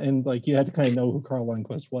 Yeah, and like, you had to kind of know who Karl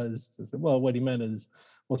Lundquist was to say, well, what he meant is,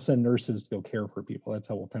 we'll send nurses to go care for people. That's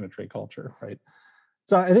how we'll penetrate culture, right?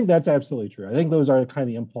 So I think that's absolutely true. I think those are kind of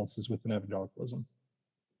the impulses within evangelicalism.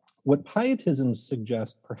 What pietism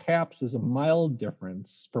suggests perhaps is a mild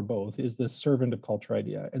difference for both is this servant of culture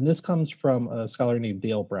idea. And this comes from a scholar named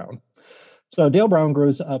Dale Brown. So Dale Brown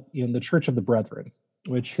grows up in the Church of the Brethren,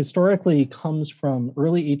 which historically comes from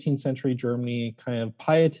early 18th century Germany, kind of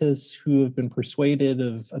pietists who have been persuaded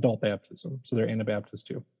of adult baptism. So they're Anabaptist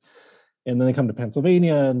too. And then they come to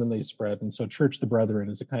Pennsylvania, and then they spread. And so Church of the Brethren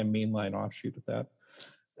is a kind of mainline offshoot of that.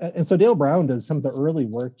 And so Dale Brown does some of the early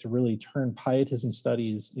work to really turn pietism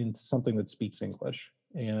studies into something that speaks English.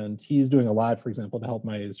 And he's doing a lot, for example, to help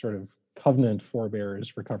my sort of covenant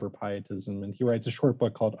forebears recover pietism. And he writes a short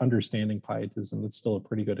book called Understanding Pietism. That's still a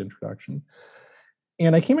pretty good introduction.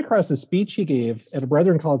 And I came across a speech he gave at a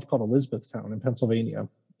Brethren college called Elizabethtown in Pennsylvania.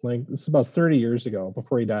 Like, this is about 30 years ago,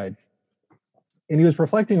 before he died. And he was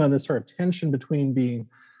reflecting on this sort of tension between being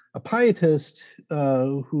a pietist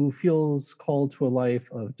who feels called to a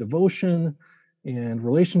life of devotion and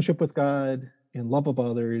relationship with God and love of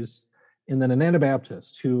others, and then an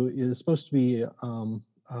Anabaptist who is supposed to be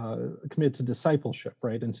committed to discipleship,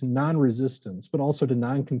 right, and to non-resistance, but also to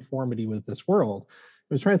non-conformity with this world.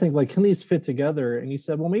 I was trying to think, like, can these fit together? And he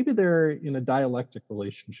said, well, maybe they're in a dialectic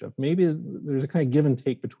relationship. Maybe there's a kind of give and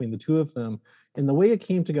take between the two of them. And the way it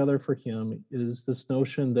came together for him is this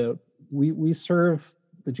notion that we serve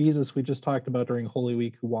the Jesus we just talked about during Holy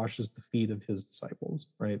Week, who washes the feet of his disciples,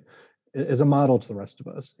 right, as a model to the rest of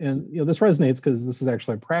us. And this resonates because this is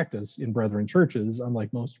actually a practice in Brethren churches,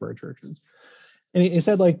 unlike most of our churches. And he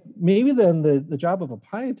said, like, maybe then the job of a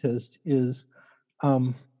pietist is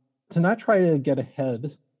to not try to get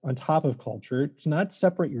ahead on top of culture, to not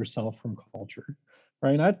separate yourself from culture,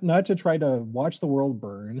 right? Not to try to watch the world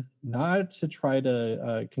burn, not to try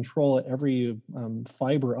to control every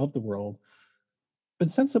fiber of the world, but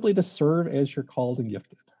sensibly to serve as you're called and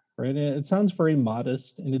gifted, right? And it sounds very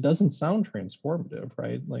modest, and it doesn't sound transformative,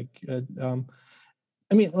 right?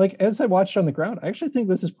 I mean, like, as I watched on the ground, I actually think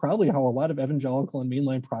this is probably how a lot of evangelical and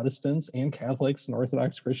mainline Protestants and Catholics and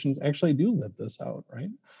Orthodox Christians actually do live this out, right?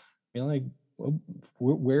 I mean, like,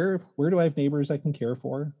 where do I have neighbors I can care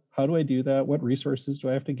for? How do I do that? What resources do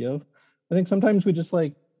I have to give? I think sometimes we just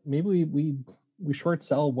like maybe we short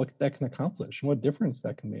sell what that can accomplish and what difference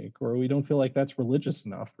that can make, or we don't feel like that's religious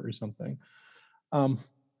enough or something. Um,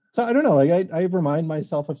 so I don't know. Like I remind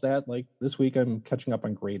myself of that. Like this week, I'm catching up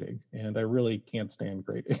on grading, and I really can't stand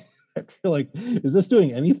grading. I feel like, is this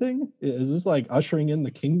doing anything? Is this like ushering in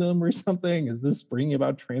the kingdom or something? Is this bringing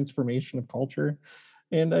about transformation of culture?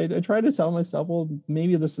 And I try to tell myself, well,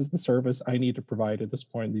 maybe this is the service I need to provide at this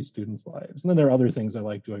point in these students' lives. And then there are other things I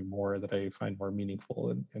like doing more that I find more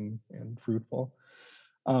meaningful and fruitful.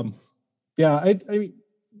 Um, yeah, I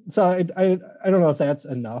don't know if that's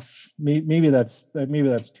enough. Maybe that's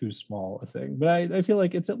too small a thing, but I feel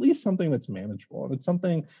like it's at least something that's manageable, and it's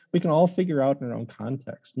something we can all figure out in our own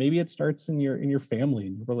context. Maybe it starts in your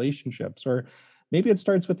family relationships, or maybe it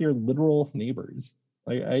starts with your literal neighbors.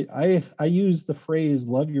 Like I use the phrase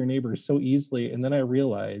 "love your neighbors" so easily, and then I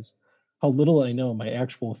realize how little I know my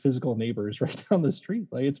actual physical neighbors right down the street.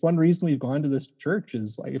 Like it's one reason we've gone to this church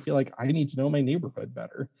is like I feel like I need to know my neighborhood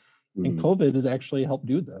better. And COVID has actually helped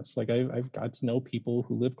do this. Like I've got to know people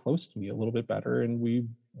who live close to me a little bit better, and we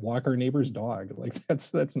walk our neighbor's dog. Like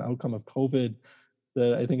that's an outcome of COVID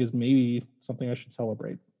that I think is maybe something I should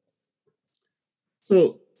celebrate.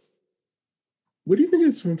 So, what do you think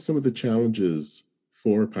is some of the challenges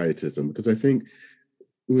for pietism? Because I think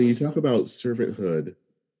when you talk about servanthood,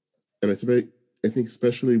 and I think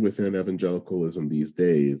especially within evangelicalism these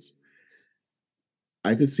days,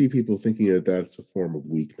 I could see people thinking that that's a form of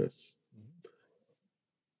weakness.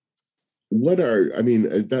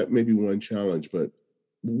 That may be one challenge, but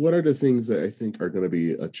what are the things that I think are going to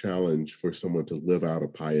be a challenge for someone to live out a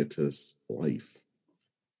pietist life?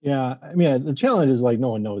 Yeah, I mean, the challenge is like no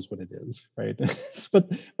one knows what it is, right? but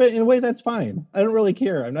in a way, that's fine. I don't really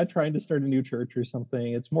care. I'm not trying to start a new church or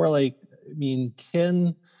something. It's more like, I mean,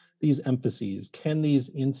 can these emphases, can these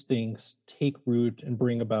instincts take root and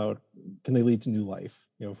can they lead to new life?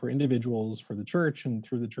 You know, for individuals, for the church, and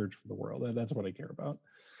through the church for the world. That's what I care about.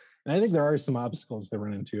 And I think there are some obstacles they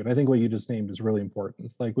run into, and I think what you just named is really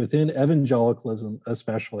important. Like within evangelicalism,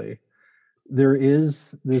 especially, there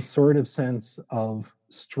is this sort of sense of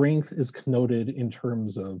strength is connoted in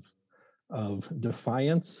terms of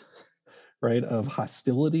defiance, right? Of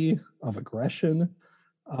hostility, of aggression,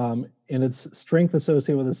 and it's strength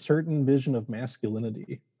associated with a certain vision of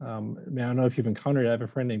masculinity. I don't know if you've encountered it. I have a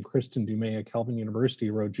friend named Kristen Dumais at Calvin University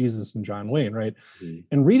who wrote Jesus and John Wayne, right? Mm-hmm.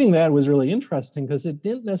 And reading that was really interesting because it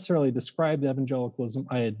didn't necessarily describe the evangelicalism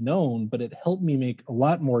I had known, but it helped me make a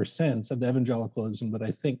lot more sense of the evangelicalism that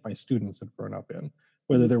I think my students have grown up in,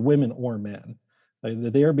 whether they're women or men. Like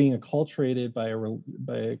they are being acculturated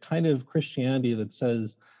by a kind of Christianity that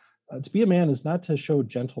says to be a man is not to show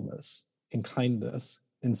gentleness and kindness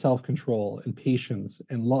and self-control and patience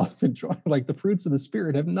and love and joy. Like the fruits of the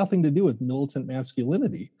spirit have nothing to do with militant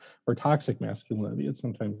masculinity or toxic masculinity, it's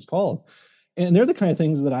sometimes called. And they're the kind of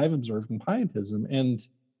things that I've observed in pietism. And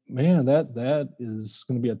man, that is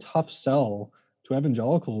going to be a tough sell to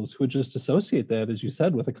evangelicals who would just associate that, as you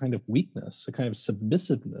said, with a kind of weakness, a kind of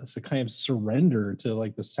submissiveness, a kind of surrender to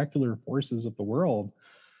like the secular forces of the world.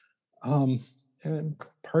 And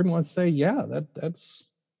part of me wants to say, yeah, that's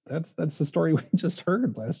the story we just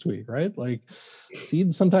heard last week, right? Like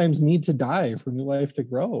seeds sometimes need to die for new life to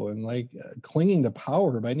grow, and like clinging to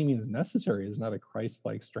power by any means necessary is not a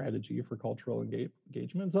Christ-like strategy for cultural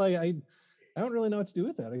engagement. So I don't really know what to do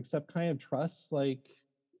with that except kind of trust like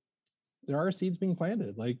there are seeds being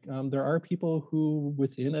planted. Like there are people who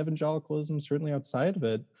within evangelicalism, certainly outside of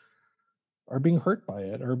it, are being hurt by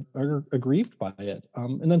it or are aggrieved by it.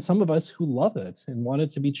 And then some of us who love it and want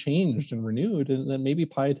it to be changed and renewed, and then maybe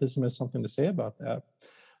pietism has something to say about that.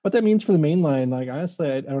 What that means for the mainline, like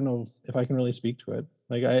honestly, I don't know if I can really speak to it.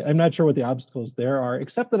 Like I'm not sure what the obstacles there are,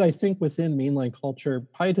 except that I think within mainline culture,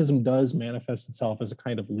 pietism does manifest itself as a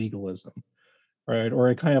kind of legalism, right? Or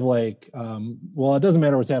a kind of like, well, it doesn't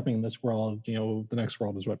matter what's happening in this world, you know, the next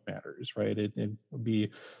world is what matters, right? It would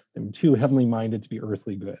be I'm too heavenly minded to be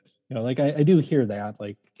earthly good. You know, like I do hear that,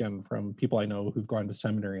 like, again, from people I know who've gone to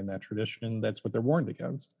seminary in that tradition, that's what they're warned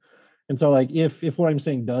against. And so like, if what I'm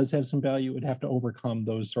saying does have some value, it would have to overcome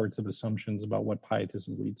those sorts of assumptions about what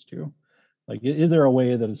pietism leads to. Like, is there a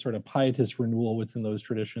way that a sort of pietist renewal within those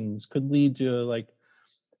traditions could lead to like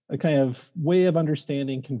a kind of way of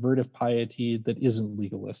understanding convertive piety that isn't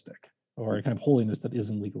legalistic, or a kind of holiness that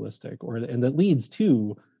isn't legalistic, and that leads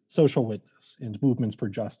to social witness and movements for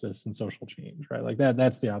justice and social change, right? Like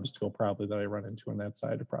that's the obstacle probably that I run into on that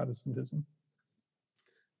side of Protestantism.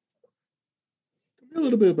 You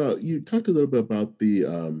talked a little bit about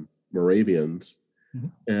the Moravians, mm-hmm.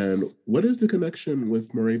 and what is the connection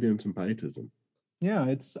with Moravians and Pietism? Yeah,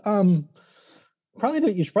 it's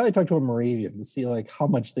you should probably talk to a Moravian to see like how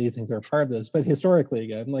much they think they're a part of this. But historically,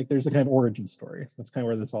 again, like there's a kind of origin story. That's kind of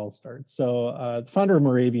where this all starts. So the founder of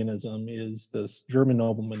Moravianism is this German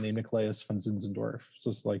nobleman named Nicholas von Zinzendorf. So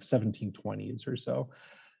it's like 1720s or so.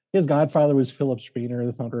 His godfather was Philip Spener,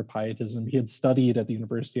 the founder of Pietism. He had studied at the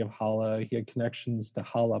University of Halle. He had connections to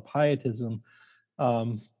Halle Pietism,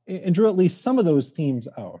 and drew at least some of those themes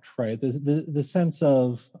out, right? The sense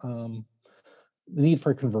of the need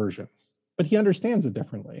for conversion. But he understands it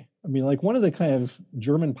differently. I mean, like one of the kind of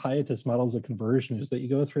German pietist models of conversion is that you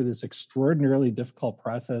go through this extraordinarily difficult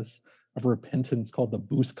process of repentance called the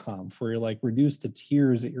Bußkampf, where you're like reduced to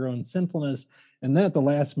tears at your own sinfulness. And then at the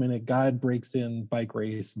last minute, God breaks in by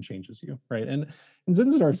grace and changes you, right? And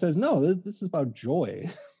Zinzendorf says, no, this is about joy,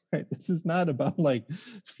 right? This is not about like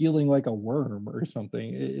feeling like a worm or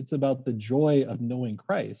something. It's about the joy of knowing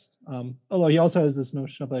Christ. Although he also has this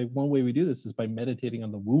notion of like, one way we do this is by meditating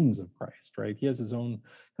on the wounds of Christ, right? He has his own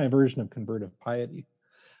kind of version of convertive piety.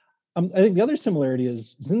 I think the other similarity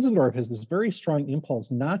is Zinzendorf has this very strong impulse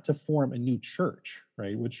not to form a new church,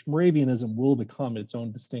 right? Which Moravianism will become its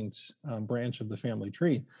own distinct branch of the family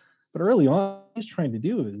tree. But early on, what he's trying to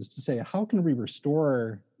do is to say, how can we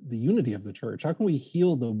restore the unity of the church? How can we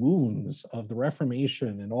heal the wounds of the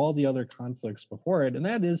Reformation and all the other conflicts before it? And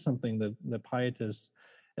that is something that the pietists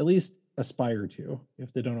at least aspire to,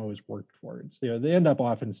 if they don't always work towards. They end up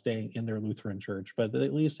often staying in their Lutheran church, but they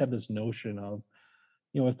at least have this notion of,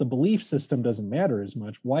 if the belief system doesn't matter as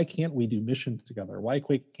much, why can't we do mission together? Why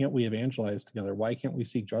can't we evangelize together? Why can't we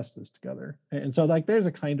seek justice together? And so like there's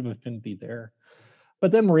a kind of affinity there.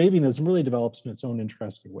 But then Moravianism really develops in its own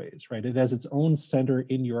interesting ways, right? It has its own center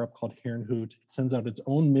in Europe called Herrnhut. It sends out its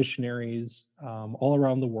own missionaries all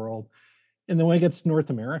around the world. And then when it gets to North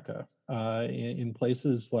America, in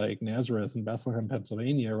places like Nazareth and Bethlehem,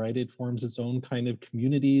 Pennsylvania, right, it forms its own kind of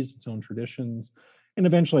communities, its own traditions, and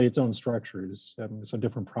eventually its own structures. So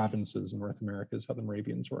different provinces in North America is how the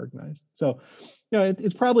Moravians were organized. So,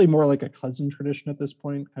 it's probably more like a cousin tradition at this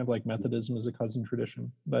point, kind of like Methodism is a cousin tradition,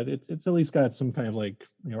 but it's at least got some kind of like,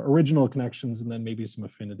 original connections and then maybe some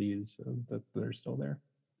affinities that are still there.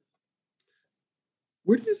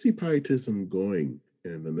 Where do you see Pietism going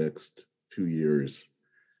in the next few years?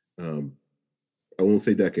 I won't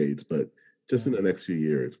say decades, but just in the next few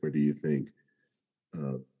years, where do you think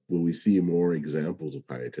will we see more examples of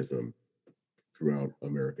Pietism throughout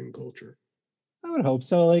American culture? I would hope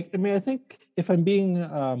so. I think if I'm being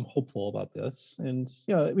hopeful about this, and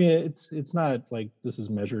it's not like this is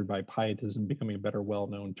measured by Pietism becoming a better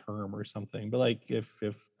well-known term or something, but like if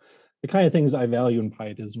the kind of things I value in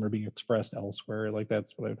Pietism are being expressed elsewhere, like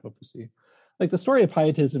that's what I'd hope to see. Like the story of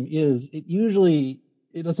Pietism is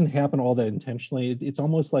it doesn't happen all that intentionally. It's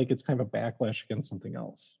almost like it's kind of a backlash against something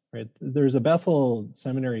else, right? There's a Bethel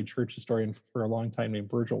Seminary church historian for a long time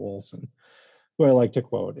named Virgil Olson, who I like to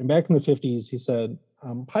quote. And back in the 50s, he said,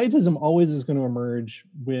 Pietism always is going to emerge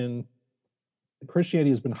when Christianity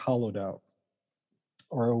has been hollowed out,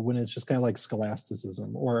 or when it's just kind of like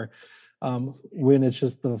scholasticism, or when it's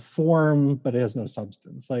just the form, but it has no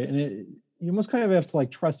substance. You almost kind of have to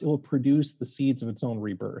trust it will produce the seeds of its own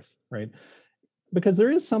rebirth, right? Because there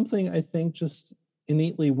is something, I think, just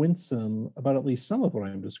innately winsome about at least some of what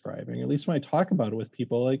I'm describing. At least when I talk about it with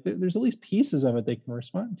people, there's at least pieces of it they can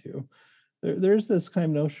respond to. There's this kind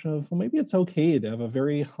of notion of, well, maybe it's okay to have a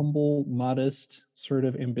very humble, modest sort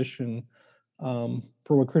of ambition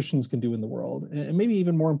for what Christians can do in the world. And maybe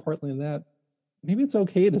even more importantly than that, maybe it's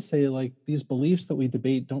okay to say these beliefs that we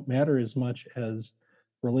debate don't matter as much as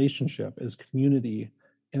relationship, as community,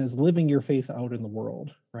 and as living your faith out in the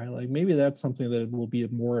world, right? Maybe that's something that will be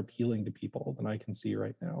more appealing to people than I can see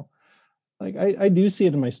right now. I do see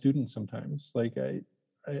it in my students sometimes.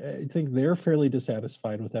 I think they're fairly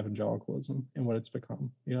dissatisfied with evangelicalism and what it's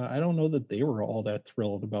become. I don't know that they were all that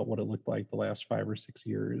thrilled about what it looked like the last 5 or 6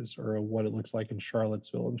 years, or what it looks like in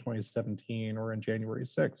Charlottesville in 2017 or in January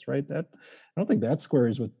 6th, right? I don't think that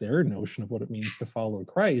squares with their notion of what it means to follow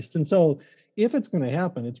Christ. And so if it's going to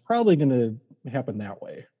happen, it's probably going to happen that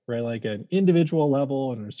way, right? Like an individual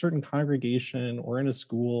level in a certain congregation or in a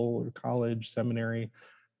school or college, seminary.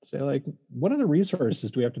 say, like, what other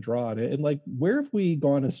resources do we have to draw on it? And like, where have we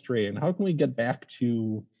gone astray? And how can we get back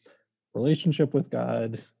to relationship with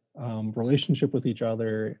God, relationship with each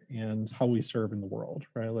other, and how we serve in the world,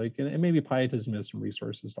 right? Like, and maybe Pietism has some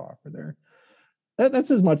resources to offer there.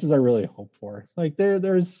 That's as much as I really hope for. Like,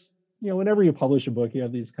 there's, whenever you publish a book, you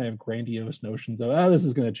have these kind of grandiose notions of, this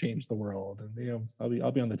is going to change the world, and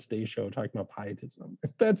I'll be on the Today Show talking about Pietism.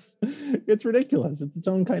 It's ridiculous. It's its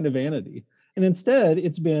own kind of vanity. And instead,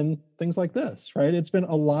 it's been things like this, right? It's been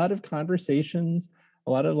a lot of conversations,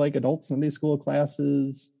 a lot of like adult Sunday school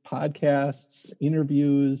classes, podcasts,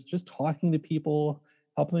 interviews, just talking to people,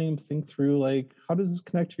 helping them think through, like, how does this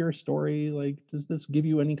connect to your story? Like, does this give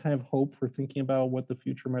you any kind of hope for thinking about what the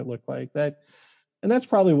future might look like? And that's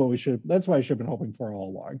probably that's what I should have been hoping for all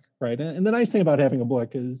along, right? And the nice thing about having a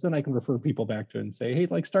book is then I can refer people back to it and say, hey,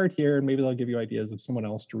 like, start here, and maybe they'll give you ideas of someone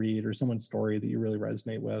else to read or someone's story that you really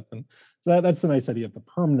resonate with. And so that's the nice idea of the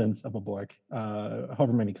permanence of a book,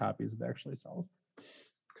 however many copies it actually sells.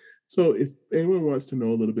 So if anyone wants to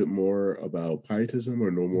know a little bit more about Pietism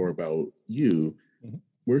or know more about you,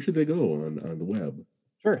 where should they go on the web?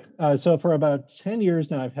 Sure. So for about 10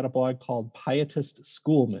 years now, I've had a blog called Pietist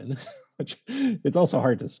Schoolman, which it's also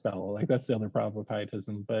hard to spell. Like, that's the other problem with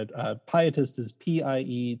Pietism. But Pietist is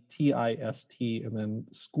Pietist, and then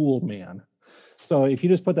Schoolman. So if you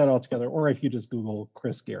just put that all together, or if you just Google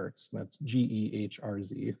Chris Gehrz, that's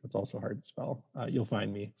Gehrz, it's also hard to spell, you'll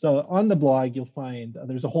find me. So on the blog, you'll find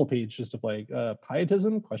there's a whole page just of like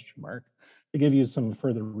Pietism ? To give you some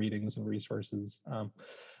further readings and resources.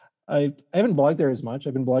 I haven't blogged there as much.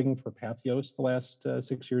 I've been blogging for Pathos the last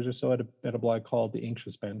 6 years or so at a blog called The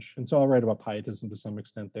Anxious Bench. And so I'll write about Pietism to some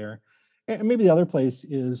extent there. And maybe the other place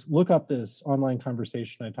is look up this online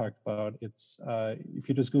conversation I talked about. It's if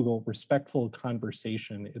you just Google Respectful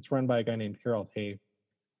Conversation, it's run by a guy named Harold Hay.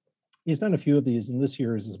 He's done a few of these, and this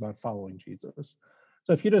year's is about following Jesus.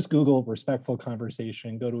 So if you just Google Respectful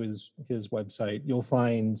Conversation, go to his website, you'll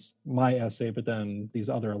find my essay, but then these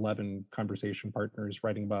other 11 conversation partners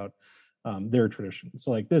writing about their tradition. So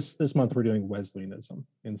like this month, we're doing Wesleyanism,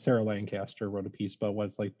 and Sarah Lancaster wrote a piece about what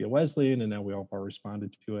it's like to be a Wesleyan, and now we all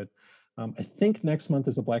responded to it. I think next month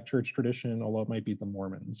is a Black church tradition, although it might be the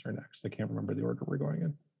Mormons are next. I can't remember the order we're going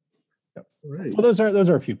in. Yep. Right. So those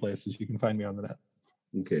are a few places you can find me on the net.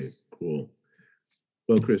 Okay, cool.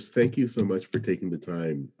 Well, Chris, thank you so much for taking the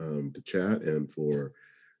time to chat and for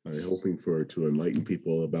hoping to enlighten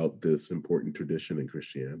people about this important tradition in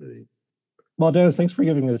Christianity. Well, Dennis, thanks for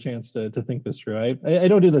giving me the chance to think this through. I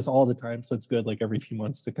don't do this all the time, so it's good, like every few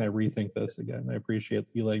months, to kind of rethink this again. I appreciate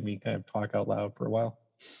you letting me kind of talk out loud for a while.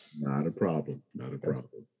 Not a problem. Not a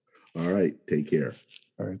problem. All right. Take care.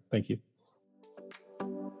 All right. Thank you.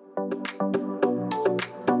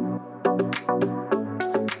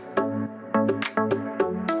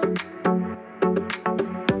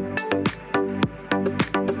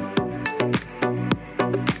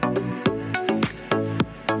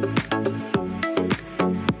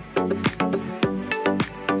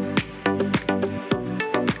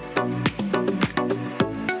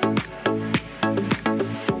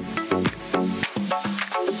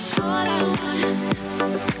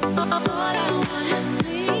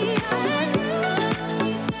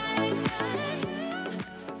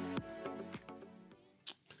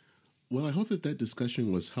 Well, I hope that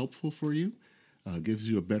discussion was helpful for you, gives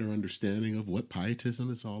you a better understanding of what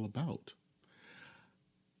Pietism is all about.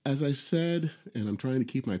 As I've said, and I'm trying to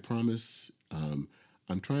keep my promise, I'm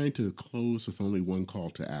trying to close with only one call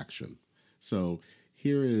to action. So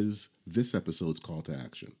here is this episode's call to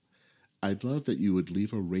action. I'd love that you would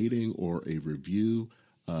leave a rating or a review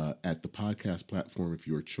at the podcast platform of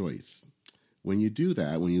your choice. When you do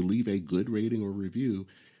that, when you leave a good rating or review,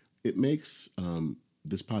 it makes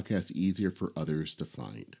this podcast easier for others to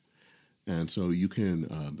find. And so you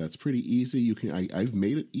can, that's pretty easy. I've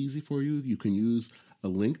made it easy for you. You can use a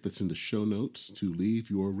link that's in the show notes to leave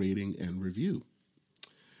your rating and review.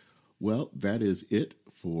 Well, that is it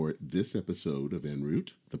for this episode of En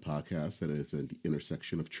Route, the podcast that is at the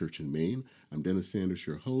intersection of church and Maine. I'm Dennis Sanders,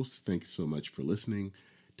 your host. Thanks so much for listening.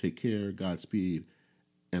 Take care, Godspeed,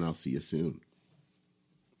 and I'll see you soon.